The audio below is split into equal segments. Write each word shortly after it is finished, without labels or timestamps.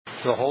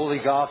The Holy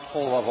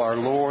Gospel of our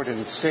Lord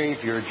and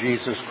Savior,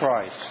 Jesus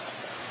Christ.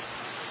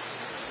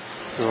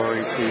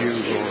 Glory to you,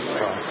 Lord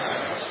Christ.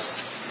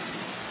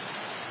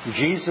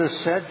 Jesus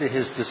said to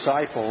his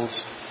disciples,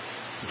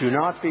 "Do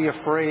not be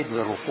afraid,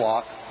 little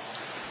flock,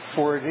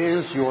 for it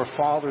is your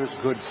Father's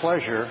good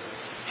pleasure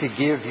to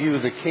give you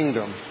the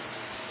kingdom.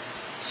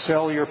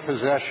 Sell your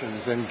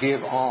possessions and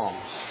give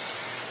alms.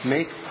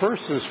 Make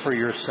purses for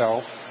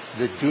yourself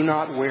that do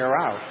not wear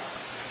out,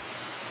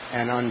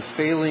 an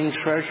unfailing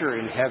treasure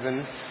in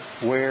heaven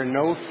where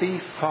no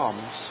thief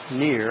comes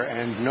near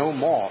and no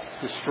moth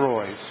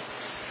destroys.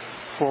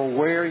 For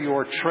where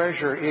your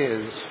treasure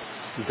is,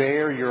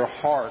 there your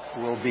heart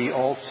will be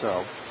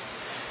also.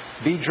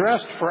 Be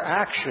dressed for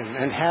action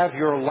and have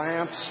your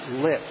lamps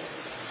lit.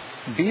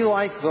 Be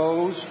like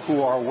those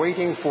who are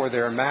waiting for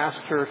their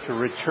master to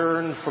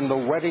return from the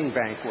wedding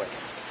banquet,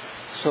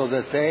 so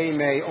that they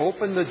may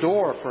open the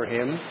door for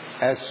him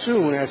as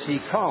soon as he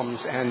comes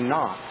and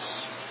knocks.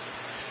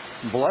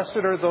 Blessed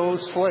are those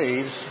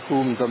slaves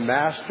whom the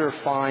master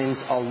finds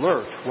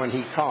alert when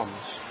he comes.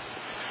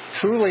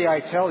 Truly I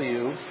tell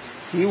you,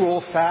 he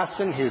will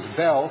fasten his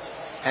belt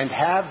and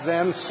have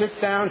them sit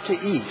down to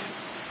eat,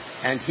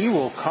 and he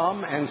will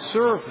come and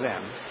serve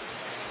them.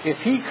 If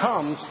he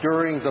comes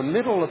during the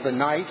middle of the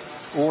night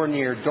or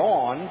near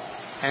dawn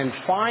and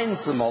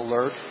finds them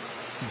alert,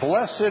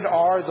 blessed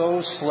are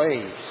those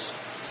slaves.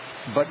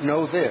 But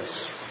know this,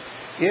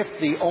 if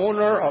the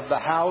owner of the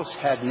house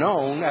had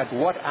known at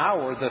what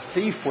hour the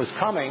thief was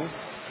coming,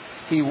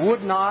 he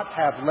would not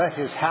have let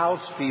his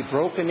house be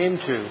broken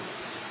into.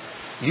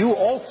 You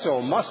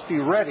also must be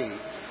ready,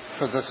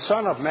 for the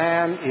Son of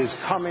Man is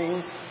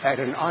coming at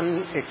an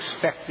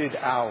unexpected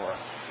hour."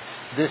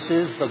 This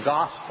is the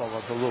gospel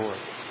of the Lord.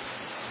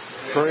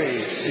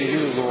 Praise to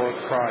you, Lord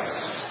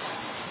Christ.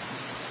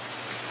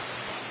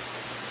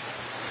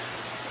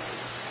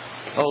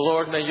 O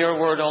Lord, may your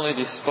word only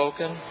be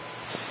spoken,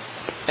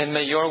 and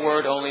may your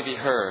word only be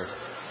heard.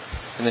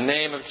 In the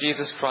name of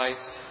Jesus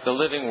Christ, the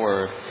living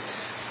word.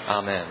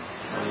 Amen.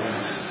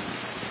 Amen.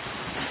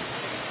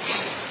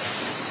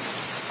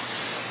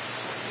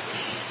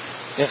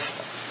 If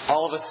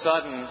all of a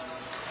sudden,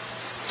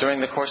 during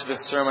the course of this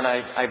sermon,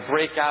 I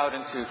break out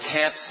into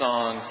camp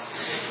songs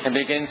and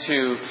begin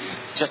to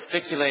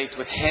gesticulate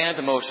with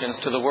hand motions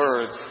to the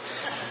words,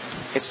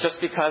 it's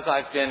just because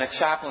I've been a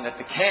chaplain at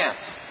the camp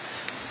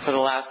for the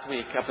last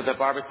week up at the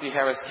Barbara C.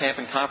 Harris Camp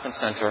and Conference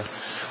Center,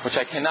 which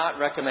I cannot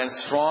recommend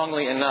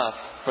strongly enough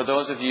for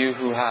those of you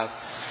who have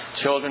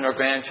children or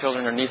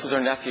grandchildren or nieces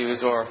or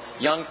nephews or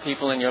young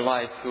people in your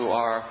life who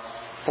are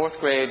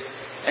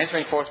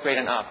entering fourth grade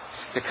and up,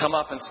 to come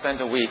up and spend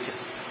a week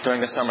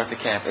during the summer at the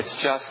camp. It's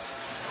just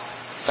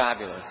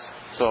fabulous.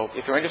 So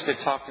if you're interested,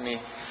 talk to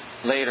me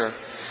later.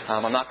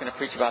 I'm not going to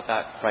preach about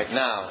that right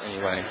now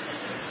anyway.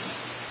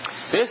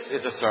 This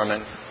is a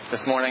sermon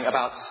this morning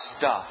about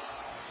stuff.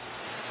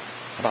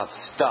 About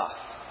stuff.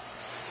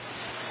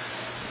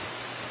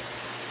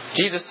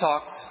 Jesus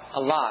talks a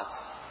lot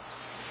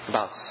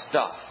about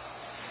stuff.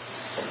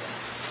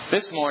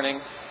 This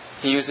morning,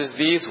 he uses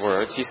these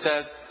words. He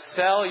says,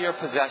 "Sell your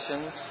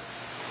possessions,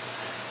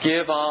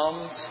 give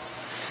alms,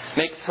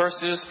 make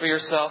purses for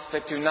yourself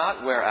that do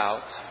not wear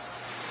out,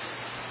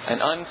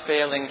 an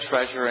unfailing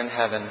treasure in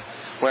heaven,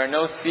 where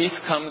no thief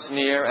comes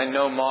near and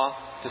no moth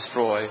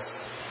destroys.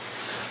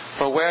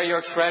 For where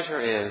your treasure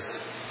is,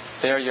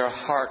 there your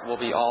heart will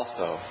be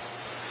also."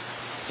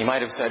 He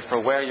might have said, "For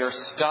where your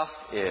stuff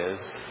is,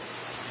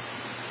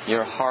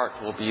 your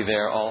heart will be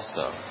there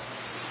also."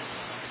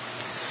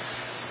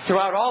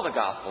 Throughout all the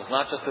Gospels,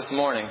 not just this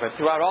morning, but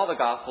throughout all the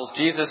Gospels,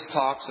 Jesus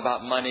talks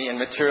about money and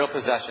material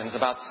possessions,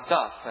 about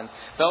stuff. And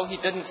though he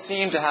didn't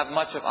seem to have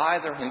much of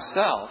either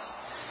himself,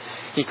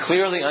 he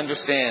clearly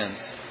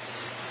understands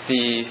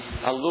the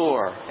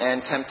allure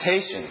and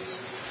temptations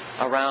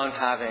around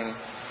having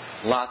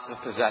lots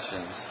of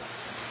possessions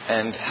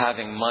and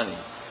having money.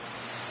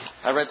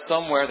 I read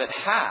somewhere that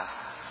half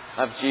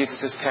of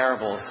Jesus'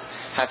 parables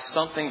have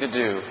something to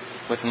do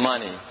with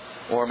money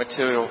or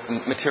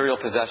material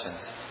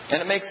possessions.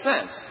 And it makes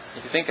sense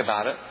if you think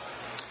about it,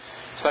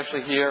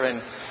 especially here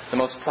in the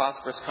most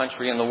prosperous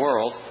country in the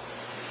world.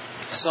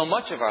 So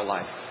much of our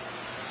life,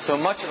 so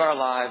much of our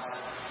lives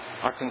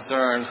are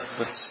concerned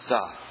with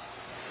stuff.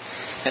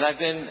 And I've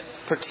been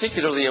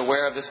particularly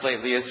aware of this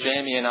lately as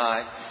Jamie and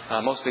I,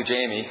 mostly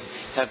Jamie,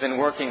 have been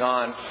working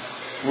on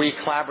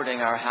reclabberting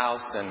our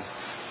house and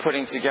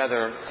putting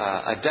together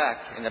a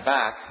deck in the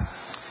back.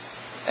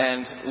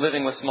 And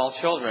living with small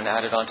children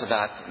added onto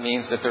that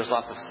means that there's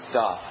lots of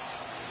stuff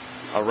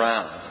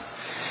around.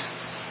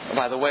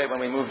 By the way, when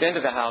we moved into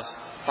the house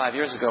 5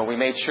 years ago, we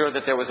made sure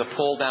that there was a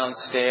pull-down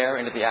stair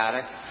into the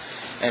attic,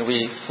 and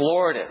we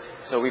floored it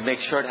so we'd make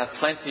sure to have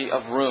plenty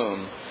of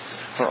room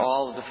for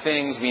all of the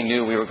things we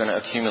knew we were going to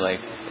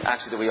accumulate,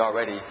 actually that we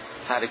already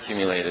had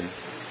accumulated.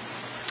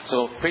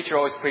 So the preacher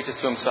always preaches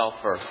to himself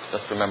first.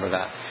 Just remember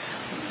that.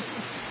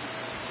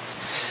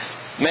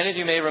 Many of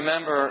you may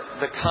remember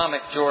the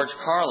comic George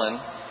Carlin,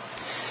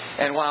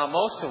 and while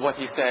most of what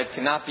he said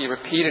cannot be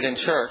repeated in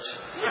church,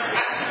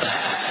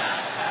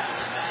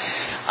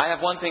 I have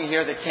one thing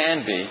here that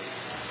can be,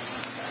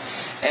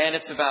 and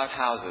it's about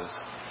houses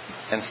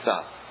and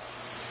stuff.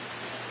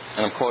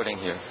 And I'm quoting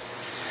here.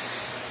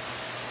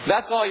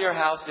 That's all your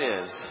house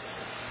is,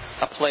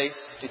 a place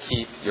to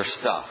keep your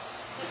stuff.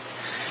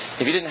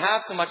 If you didn't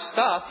have so much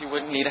stuff, you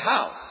wouldn't need a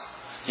house.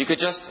 You could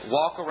just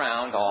walk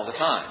around all the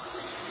time.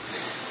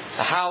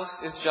 A house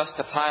is just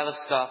a pile of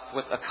stuff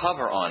with a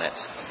cover on it.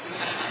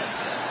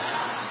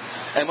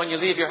 And when you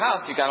leave your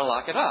house, you've got to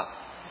lock it up.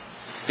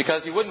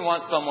 Because you wouldn't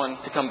want someone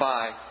to come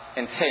by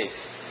and take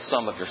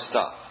some of your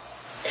stuff.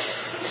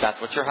 That's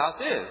what your house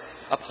is.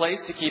 A place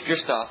to keep your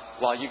stuff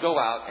while you go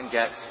out and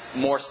get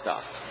more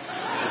stuff.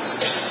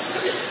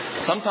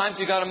 Sometimes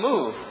you got to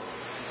move.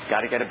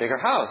 Got to get a bigger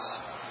house.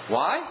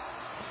 Why?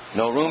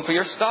 No room for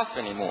your stuff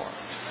anymore.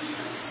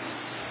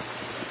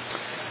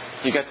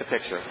 You get the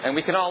picture. And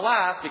we can all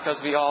laugh because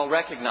we all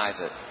recognize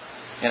it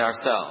in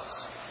ourselves.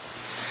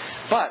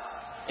 But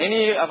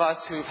any of us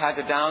who've had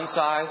to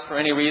downsize for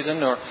any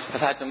reason, or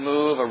have had to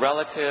move a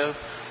relative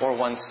or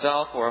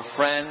oneself or a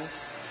friend,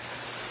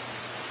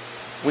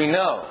 we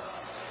know,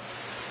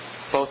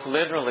 both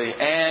literally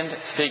and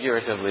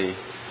figuratively,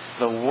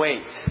 the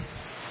weight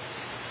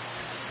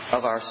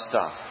of our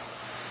stuff.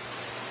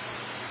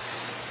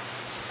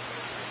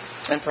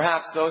 And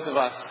perhaps those of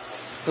us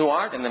who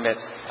aren't in the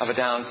midst of a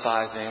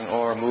downsizing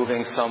or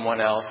moving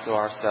someone else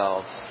or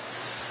ourselves,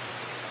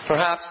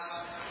 perhaps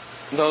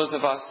those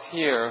of us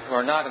here who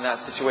are not in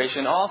that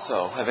situation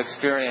also have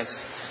experienced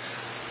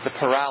the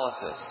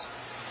paralysis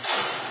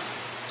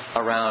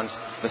around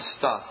the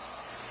stuff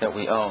that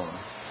we own.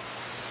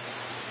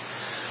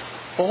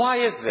 Well,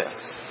 why is this?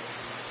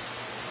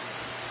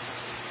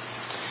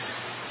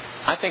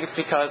 I think it's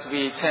because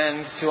we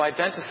tend to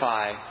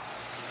identify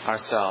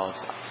ourselves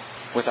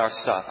with our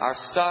stuff. Our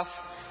stuff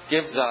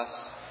gives us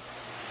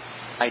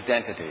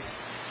identity.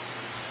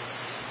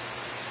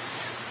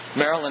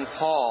 Marilyn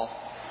Paul,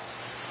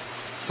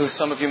 who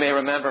some of you may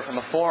remember from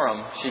a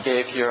forum she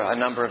gave here a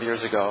number of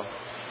years ago.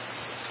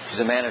 She's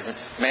a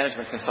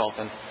management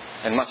consultant,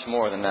 and much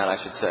more than that, I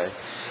should say.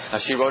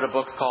 She wrote a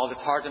book called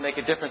It's Hard to Make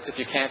a Difference If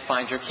You Can't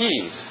Find Your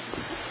Keys.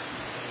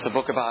 It's a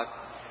book about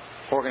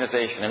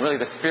organization and really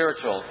the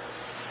spiritual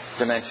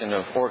dimension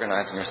of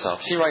organizing yourself.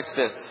 She writes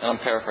this, and I'm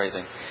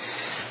paraphrasing.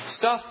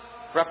 Stuff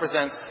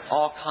represents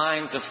all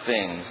kinds of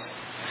things,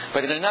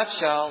 but in a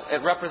nutshell,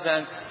 it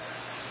represents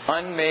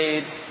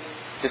unmade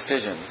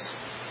decisions,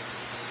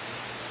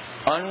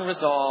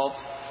 unresolved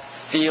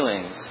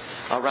feelings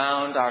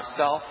around our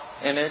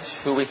self-image,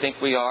 who we think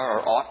we are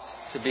or ought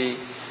to be,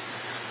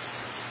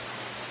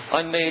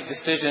 unmade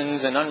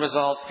decisions and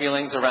unresolved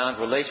feelings around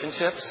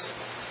relationships,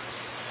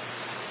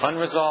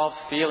 unresolved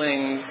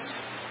feelings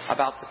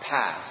about the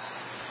past,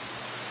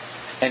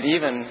 and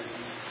even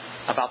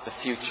about the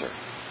future.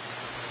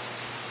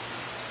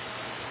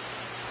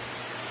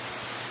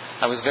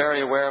 I was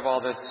very aware of all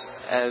this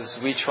as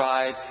we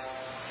tried,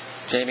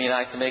 Jamie and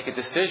I, to make a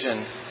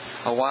decision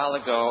a while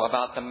ago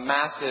about the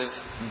massive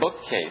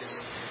bookcase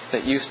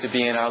that used to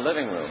be in our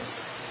living room.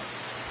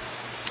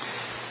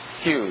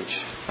 Huge,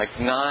 like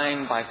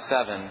 9 by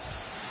 7.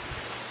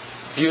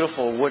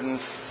 Beautiful wooden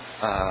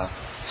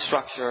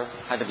structure,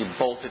 had to be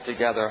bolted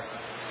together.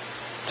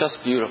 Just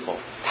beautiful.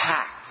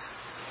 Packed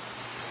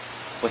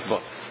with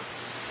books.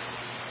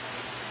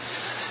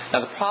 Now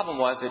the problem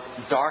was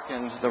it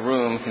darkened the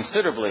room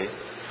considerably,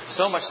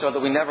 so much so that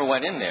we never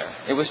went in there.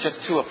 It was just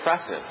too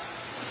oppressive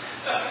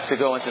to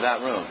go into that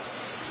room.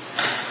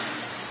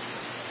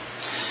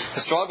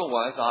 The struggle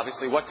was,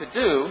 obviously, what to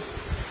do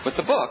with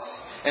the books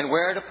and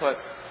where to put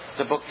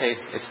the bookcase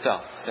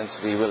itself, since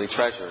we really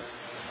treasured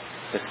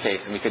this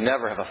case and we could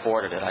never have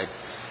afforded it. I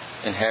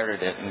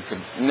inherited it and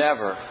could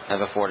never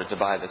have afforded to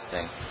buy this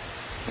thing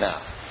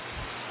now.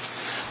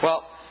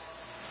 Well,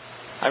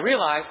 I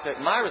realized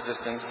that my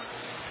resistance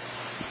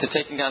to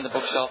taking down the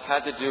bookshelf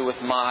had to do with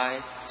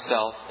my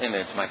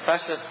self-image, my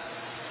precious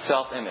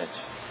self-image.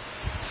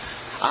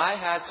 I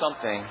had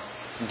something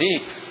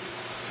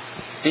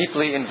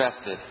deeply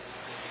invested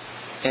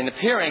in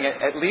appearing,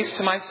 at least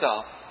to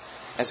myself,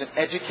 as an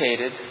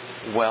educated,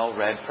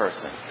 well-read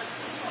person.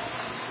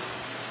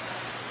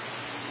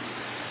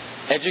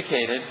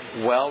 Educated,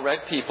 well-read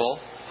people,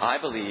 I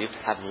believed,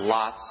 have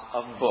lots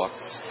of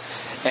books,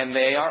 and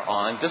they are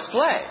on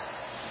display.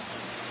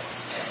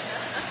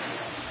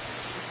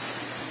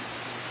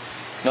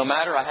 No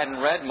matter I hadn't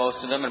read most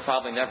of them and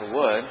probably never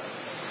would.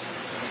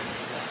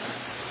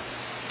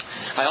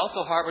 I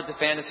also harbored the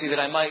fantasy that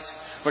I might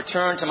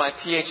return to my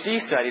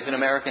PhD studies in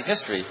American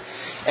history.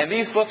 And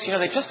these books,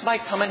 they just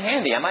might come in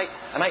handy. I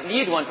might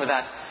need one for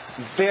that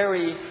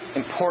very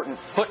important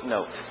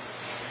footnote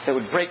that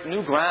would break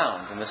new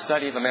ground in the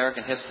study of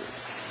American history.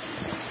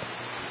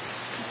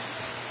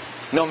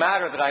 No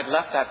matter that I'd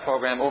left that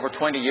program over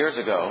 20 years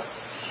ago,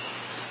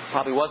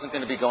 probably wasn't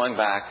going to be going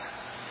back.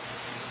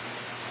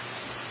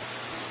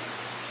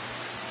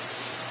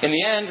 In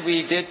the end,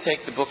 we did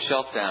take the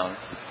bookshelf down,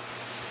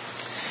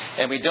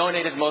 and we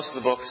donated most of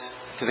the books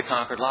to the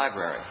Concord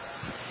Library,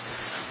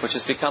 which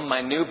has become my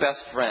new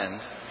best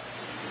friend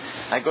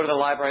I go to the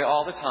library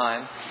all the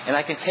time, and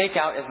I can take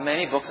out as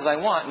many books as I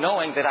want,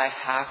 knowing that I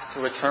have to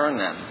return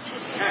them.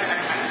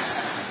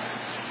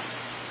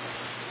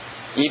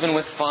 Even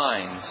with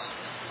fines.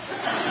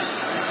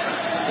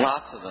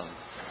 Lots of them.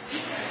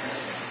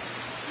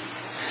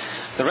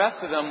 The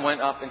rest of them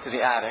went up into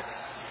the attic,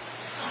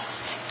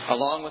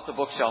 along with the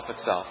bookshelf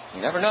itself.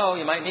 You never know,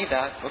 you might need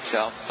that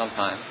bookshelf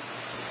sometime.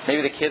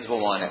 Maybe the kids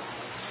will want it.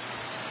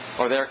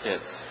 Or their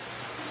kids.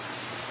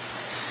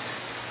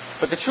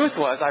 But the truth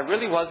was, I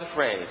really was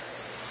afraid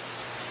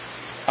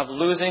of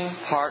losing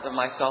part of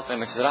my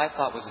self-image that I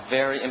thought was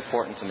very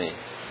important to me.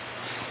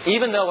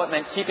 Even though it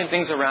meant keeping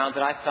things around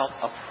that I felt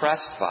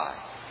oppressed by,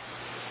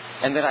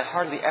 and that I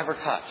hardly ever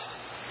touched,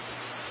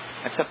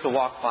 except to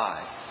walk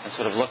by and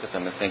sort of look at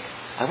them and think,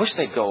 I wish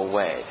they'd go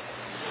away.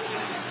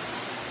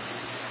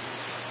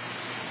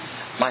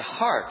 My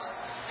heart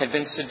had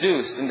been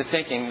seduced into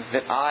thinking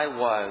that I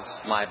was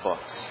my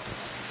books.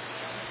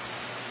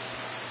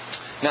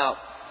 Now,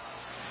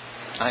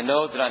 I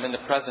know that I'm in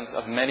the presence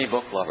of many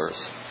book lovers.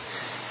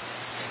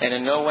 And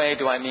in no way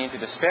do I mean to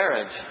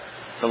disparage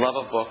the love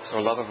of books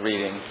or love of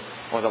reading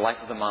or the life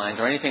of the mind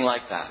or anything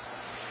like that.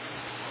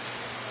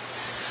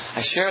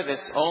 I share this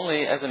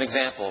only as an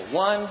example,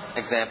 one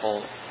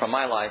example from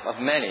my life of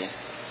many,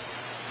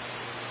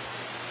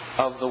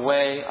 of the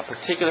way a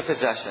particular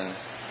possession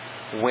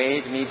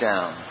weighed me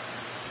down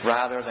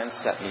rather than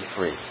set me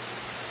free.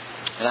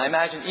 And I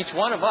imagine each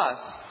one of us,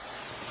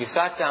 if you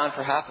sat down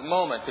for half a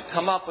moment, could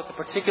come up with a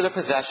particular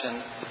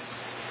possession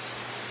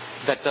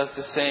that does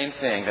the same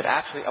thing, that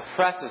actually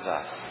oppresses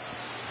us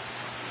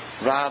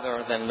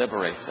rather than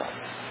liberates us.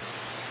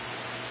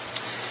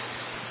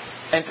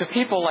 And to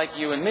people like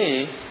you and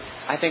me,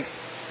 I think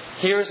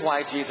here's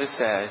why Jesus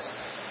says,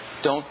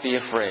 don't be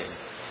afraid.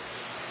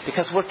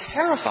 Because we're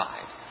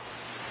terrified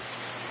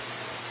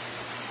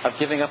of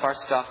giving up our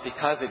stuff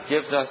because it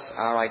gives us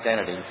our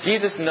identity.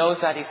 Jesus knows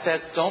that. He says,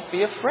 don't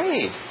be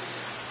afraid.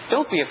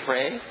 Don't be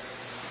afraid.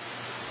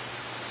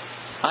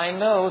 I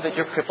know that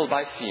you're crippled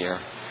by fear.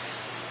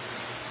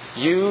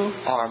 You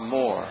are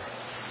more,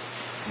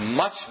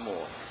 much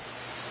more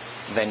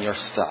than your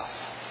stuff.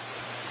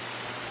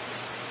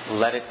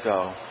 Let it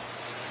go.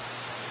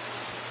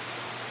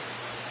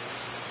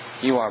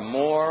 You are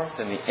more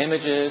than the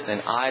images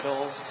and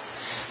idols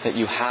that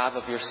you have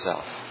of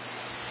yourself.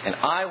 And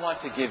I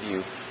want to give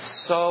you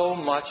so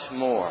much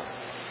more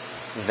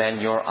than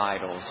your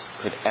idols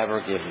could ever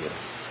give you.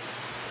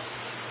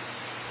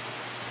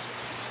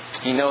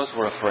 He knows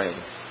we're afraid.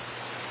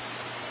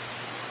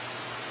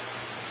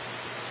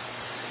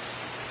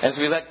 As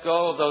we let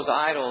go of those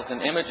idols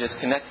and images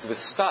connected with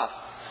stuff,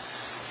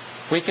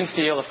 we can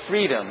feel a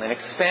freedom, an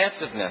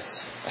expansiveness,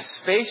 a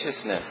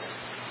spaciousness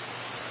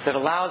that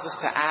allows us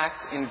to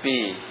act and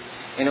be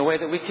in a way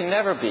that we can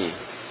never be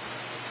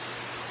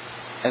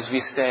as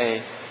we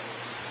stay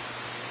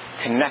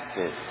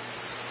connected,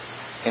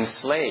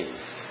 enslaved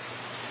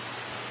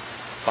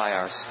by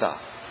our stuff.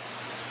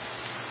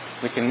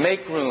 We can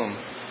make room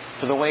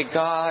for the way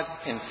God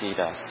can feed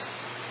us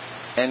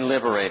and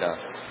liberate us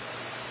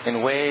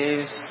in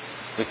ways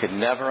we could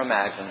never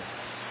imagine.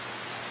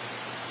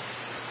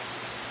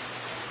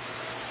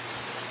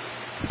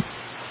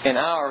 In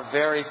our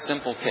very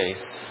simple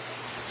case,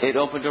 it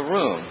opened a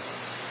room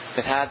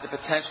that had the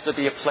potential to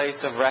be a place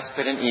of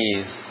respite and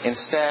ease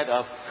instead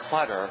of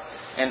clutter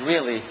and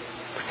really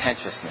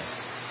pretentiousness.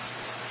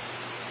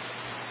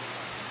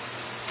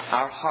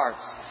 Our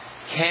hearts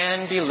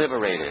can be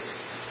liberated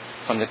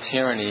from the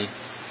tyranny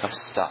of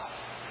stuff.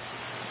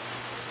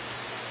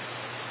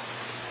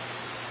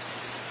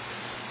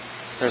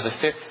 There's a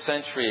 5th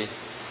century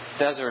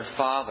desert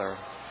father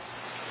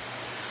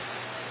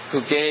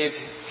who gave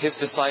his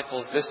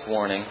disciples this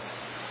warning.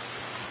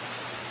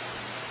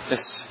 This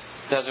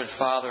desert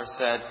father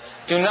said,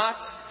 "Do not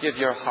give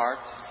your heart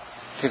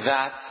to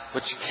that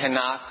which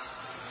cannot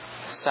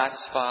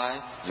satisfy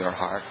your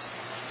heart."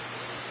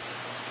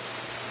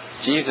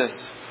 Jesus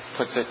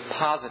puts it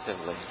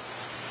positively.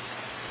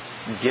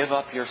 Give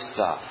up your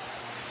stuff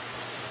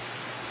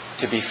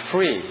to be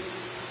free,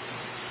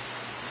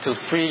 to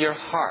free your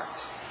heart,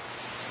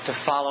 to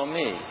follow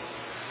me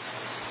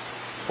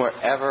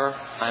wherever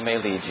I may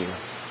lead you.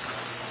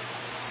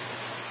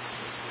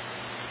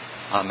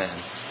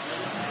 Amen.